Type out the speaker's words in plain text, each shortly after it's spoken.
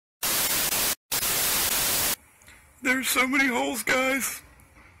There's so many holes, guys.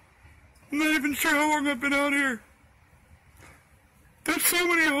 I'm not even sure how long I've been out here. There's so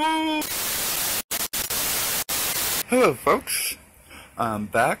many holes. Hello, folks. I'm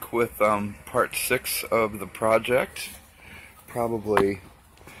back with part 6 of the project. Probably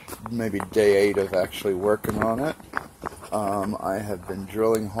maybe day 8 of actually working on it. I have been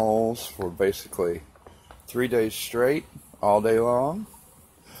drilling holes for basically 3 days straight, all day long,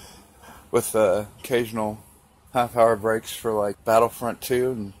 with occasional half-hour breaks for like Battlefront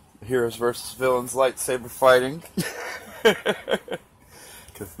 2 and Heroes vs. Villains lightsaber fighting.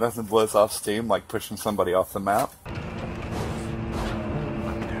 Because nothing blows off steam like pushing somebody off the map. No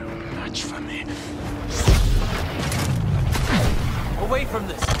match for me. Away from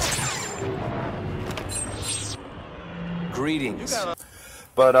this. Greetings.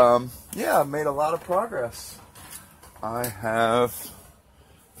 But yeah, I made a lot of progress. I have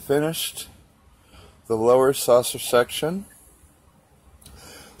finished the lower saucer section.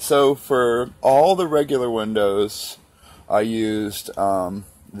 So for all the regular windows, I used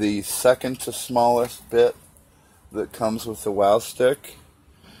the second to smallest bit that comes with the WOW stick.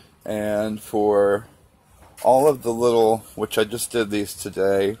 And for all of the little, which I just did these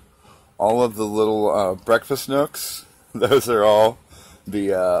today, all of the little breakfast nooks, those are all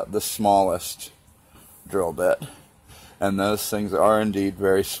the smallest drill bit. And those things are indeed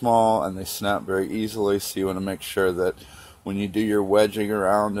very small, and they snap very easily, so you want to make sure that when you do your wedging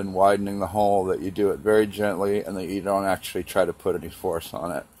around and widening the hole, that you do it very gently and that you don't actually try to put any force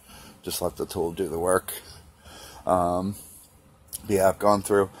on it. Just let the tool do the work. Yeah, I've gone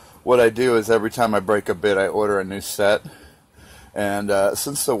through. What I do is every time I break a bit, I order a new set. And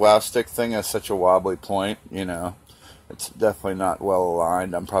since the WOW stick thing has such a wobbly point, you know, it's definitely not well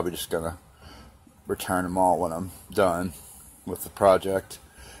aligned. I'm probably just going to return them all when I'm done with the project.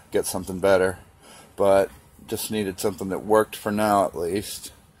 Get something better. But just needed something that worked for now at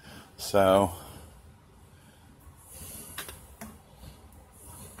least. So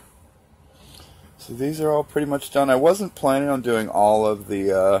these are all pretty much done. I wasn't planning on doing all of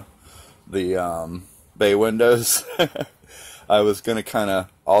the bay windows. I was going to kind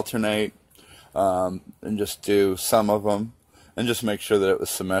of alternate and just do some of them and just make sure that it was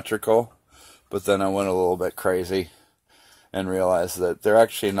symmetrical. But then I went a little bit crazy and realized that they're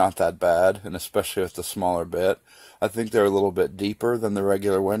actually not that bad, and especially with the smaller bit. I think they're a little bit deeper than the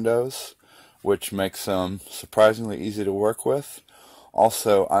regular windows, which makes them surprisingly easy to work with.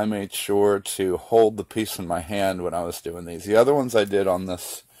 Also, I made sure to hold the piece in my hand when I was doing these. The other ones I did on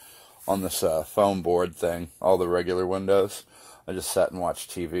this foam board thing, all the regular windows, I just sat and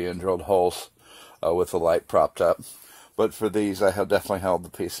watched TV and drilled holes with the light propped up. But for these, I have definitely held the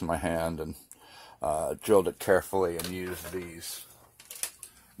piece in my hand and drilled it carefully and used these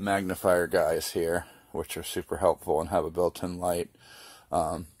magnifier guys here, which are super helpful and have a built-in light.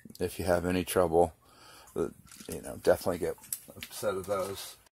 If you have any trouble, you know, definitely get a set of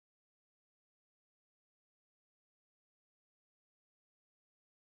those.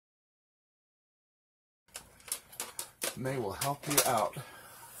 And they will help you out.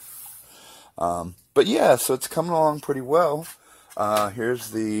 But yeah, so it's coming along pretty well.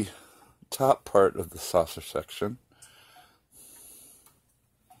 Here's the top part of the saucer section.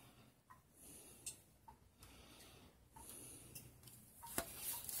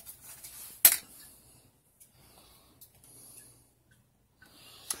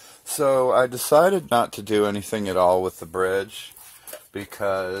 So I decided not to do anything at all with the bridge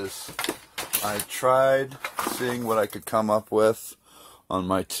because I tried seeing what I could come up with on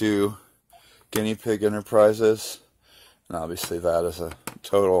my 2 guinea pig enterprises, and obviously that is a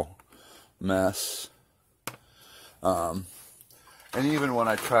total mess. And even when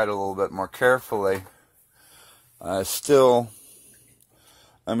I tried a little bit more carefully, I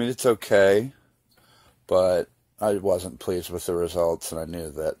mean, it's okay, but I wasn't pleased with the results, and I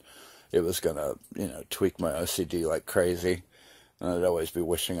knew that it was going to, you know, tweak my OCD like crazy, and I'd always be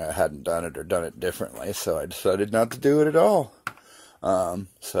wishing I hadn't done it or done it differently, so I decided not to do it at all.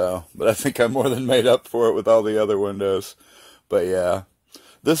 But I think I more than made up for it with all the other windows. But yeah,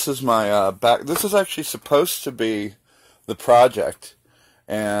 this is my back. This is actually supposed to be the project,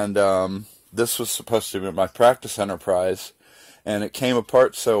 and this was supposed to be my practice enterprise, and it came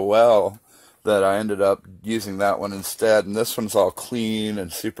apart so well that I ended up using that one instead. And this one's all clean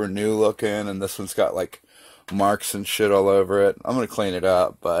and super new looking, and this one's got like marks and shit all over it. I'm gonna clean it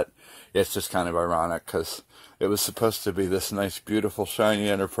up, but it's just kind of ironic because it was supposed to be this nice, beautiful, shiny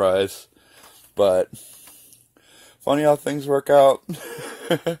enterprise. But funny how things work out.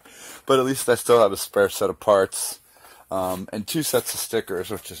 But at least I still have a spare set of parts and 2 sets of stickers,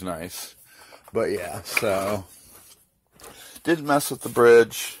 which is nice. But yeah, so didn't mess with the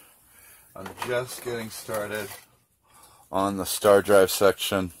bridge. I'm just getting started on the star drive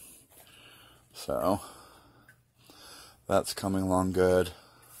section. So that's coming along good.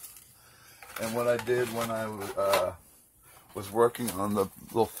 And what I did when I was working on the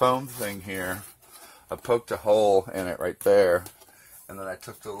little foam thing here, I poked a hole in it right there, and then I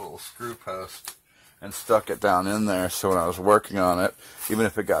took the little screw post and stuck it down in there, so when I was working on it, even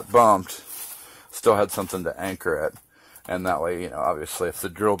if it got bumped, still had something to anchor it. And that way, you know, obviously if the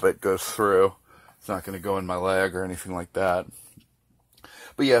drill bit goes through, it's not going to go in my leg or anything like that.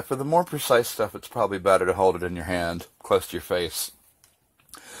 But yeah, for the more precise stuff, it's probably better to hold it in your hand, close to your face.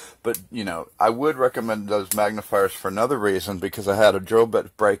 But, you know, I would recommend those magnifiers for another reason, because I had a drill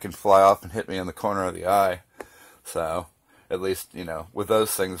bit break and fly off and hit me in the corner of the eye. So, at least, you know, with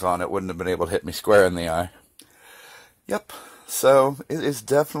those things on, it wouldn't have been able to hit me square in the eye. Yep, so it is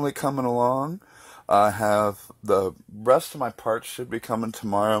definitely coming along. I have the rest of my parts should be coming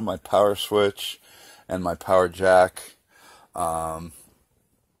tomorrow, my power switch and my power jack. And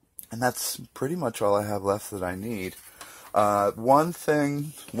that's pretty much all I have left that I need. One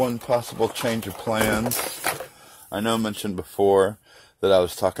possible change of plans. I know I mentioned before that I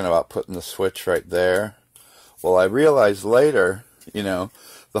was talking about putting the switch right there. Well, I realized later, you know,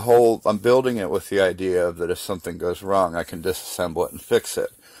 I'm building it with the idea of that if something goes wrong, I can disassemble it and fix it.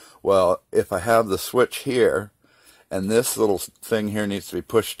 Well, if I have the switch here, and this little thing here needs to be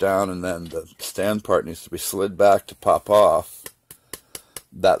pushed down, and then the stand part needs to be slid back to pop off,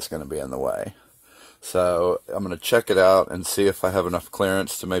 that's going to be in the way. So I'm going to check it out and see if I have enough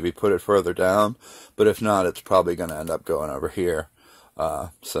clearance to maybe put it further down. But if not, it's probably going to end up going over here.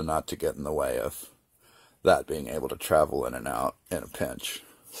 So not to get in the way of that being able to travel in and out in a pinch.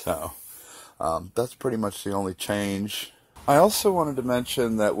 So that's pretty much the only change. I also wanted to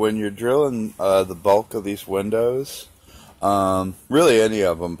mention that when you're drilling the bulk of these windows, really any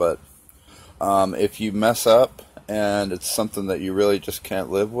of them, but if you mess up and it's something that you really just can't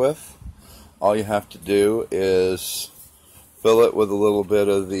live with, all you have to do is fill it with a little bit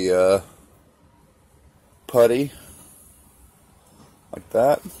of the putty, like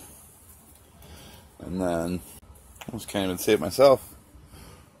that, and then I almost can't even see it myself.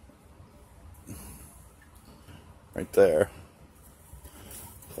 Right there.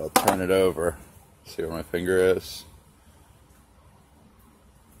 So I'll turn it over, see where my finger is.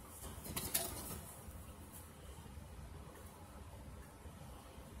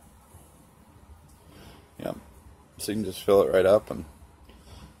 Yep. So you can just fill it right up and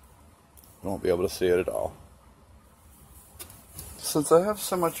you won't be able to see it at all. Since I have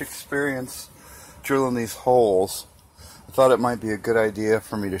so much experience drilling these holes, I thought it might be a good idea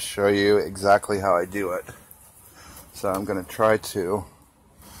for me to show you exactly how I do it. So I'm going to try to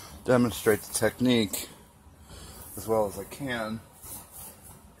demonstrate the technique as well as I can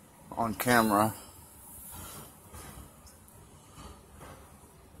on camera.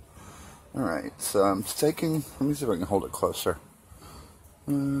 Alright, so I'm taking, let me see if I can hold it closer.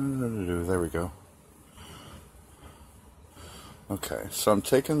 There we go. Okay, so I'm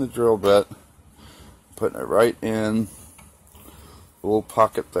taking the drill bit, putting it right in the little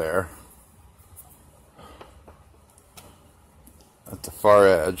pocket there at the far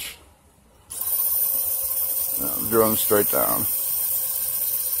edge. And I'm drilling straight down.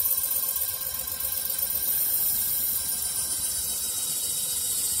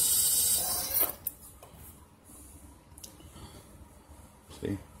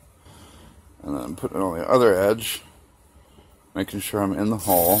 See? And then I'm putting it on the other edge, making sure I'm in the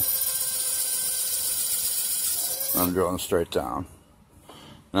hole. And I'm drilling straight down.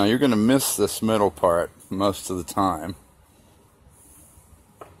 Now you're going to miss this middle part most of the time.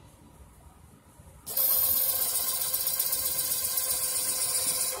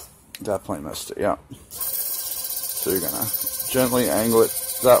 Definitely missed it, yeah. So you're going to gently angle it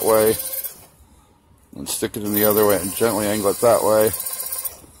that way, and stick it in the other way and gently angle it that way.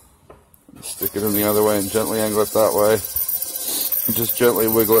 And stick it in the other way and gently angle it that way. And just gently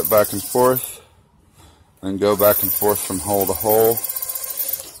wiggle it back and forth, and go back and forth from hole to hole.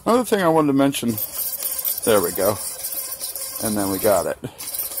 Another thing I wanted to mention, there we go. And then we got it. And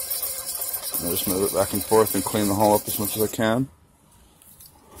I just move it back and forth and clean the hole up as much as I can.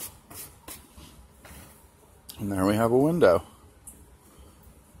 And there we have a window.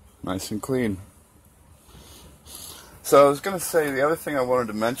 Nice and clean. So I was going to say, the other thing I wanted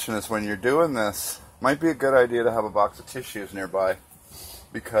to mention is when you're doing this, might be a good idea to have a box of tissues nearby,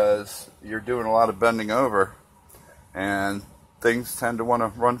 because you're doing a lot of bending over and things tend to want to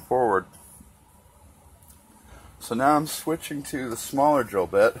run forward. So now I'm switching to the smaller drill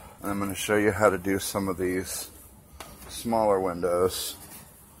bit, and I'm going to show you how to do some of these smaller windows.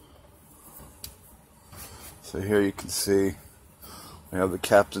 So here you can see we have the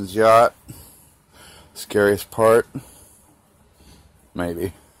captain's yacht. Scariest part,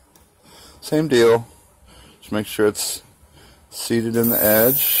 maybe. Same deal. Just make sure it's seated in the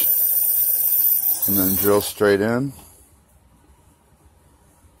edge, and then drill straight in.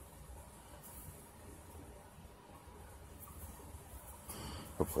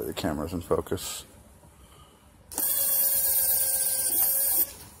 Hopefully the camera's in focus.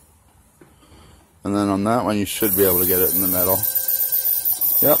 And then on that one you should be able to get it in the middle.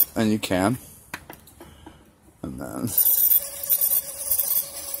 Yep, and you can. And then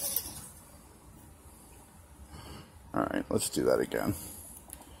alright, let's do that again.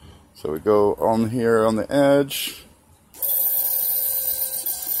 So we go on here on the edge,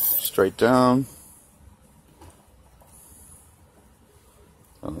 straight down.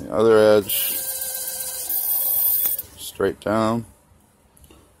 On the other edge, straight down.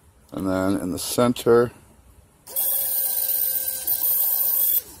 And then in the center.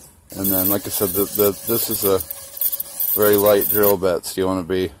 And then, like I said, this is a very light drill bit, so you want to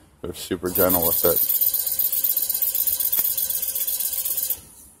be super gentle with it.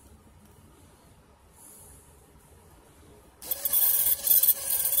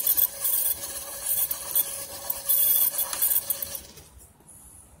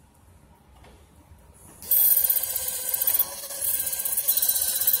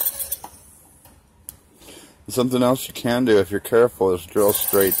 Something else you can do if you're careful is drill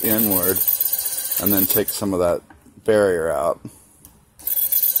straight inward and then take some of that barrier out.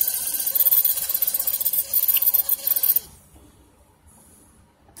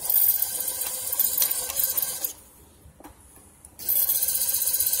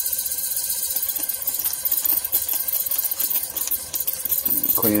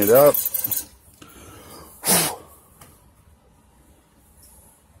 Clean it up.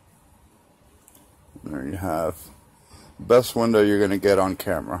 There you have the best window you're going to get on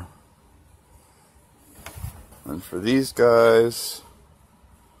camera. And for these guys,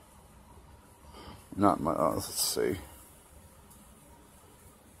 not my, let's see.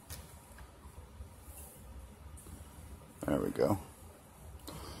 There we go.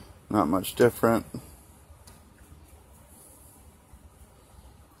 Not much different.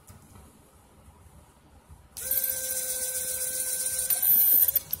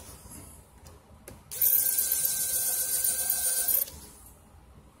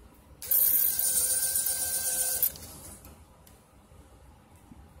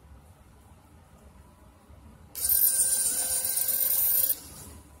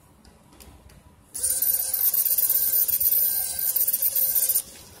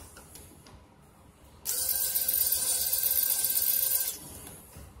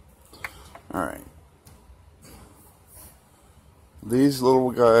 Alright. These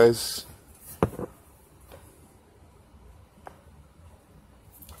little guys,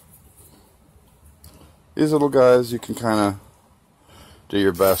 you can kind of do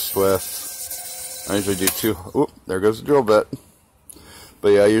your best with. I usually do two, oop, there goes the drill bit. But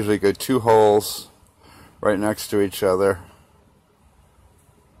yeah, I usually go 2 holes right next to each other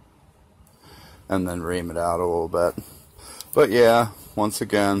and then ream it out a little bit. But yeah, once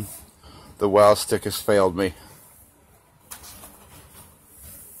again, the wow stick has failed me.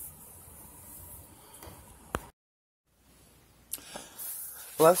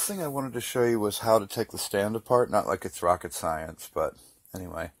 The last thing I wanted to show you was how to take the stand apart. Not like it's rocket science, but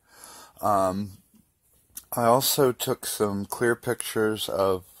anyway. I also took some clear pictures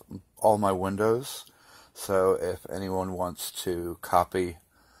of all my windows. So if anyone wants to copy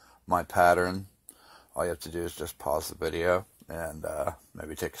my pattern, all you have to do is just pause the video and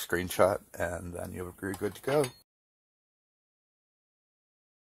maybe take a screenshot, and then you'll be good to go.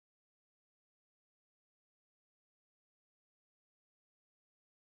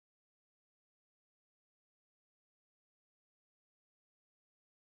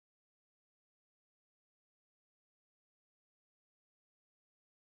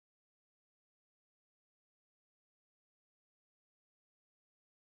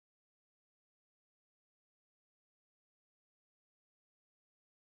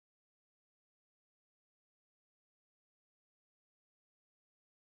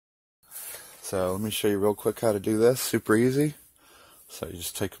 So let me show you real quick how to do this. Super easy. So you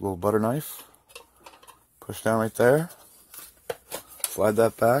just take a little butter knife, push down right there, slide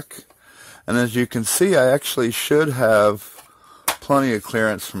that back, and as you can see, I actually should have plenty of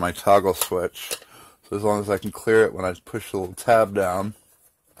clearance for my toggle switch. So as long as I can clear it when I push the little tab down.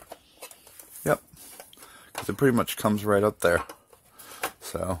 Yep, because it pretty much comes right up there.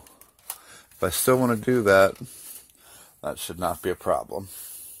 So if I still want to do that, That should not be a problem.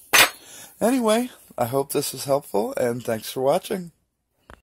 Anyway, I hope this is helpful, and thanks for watching.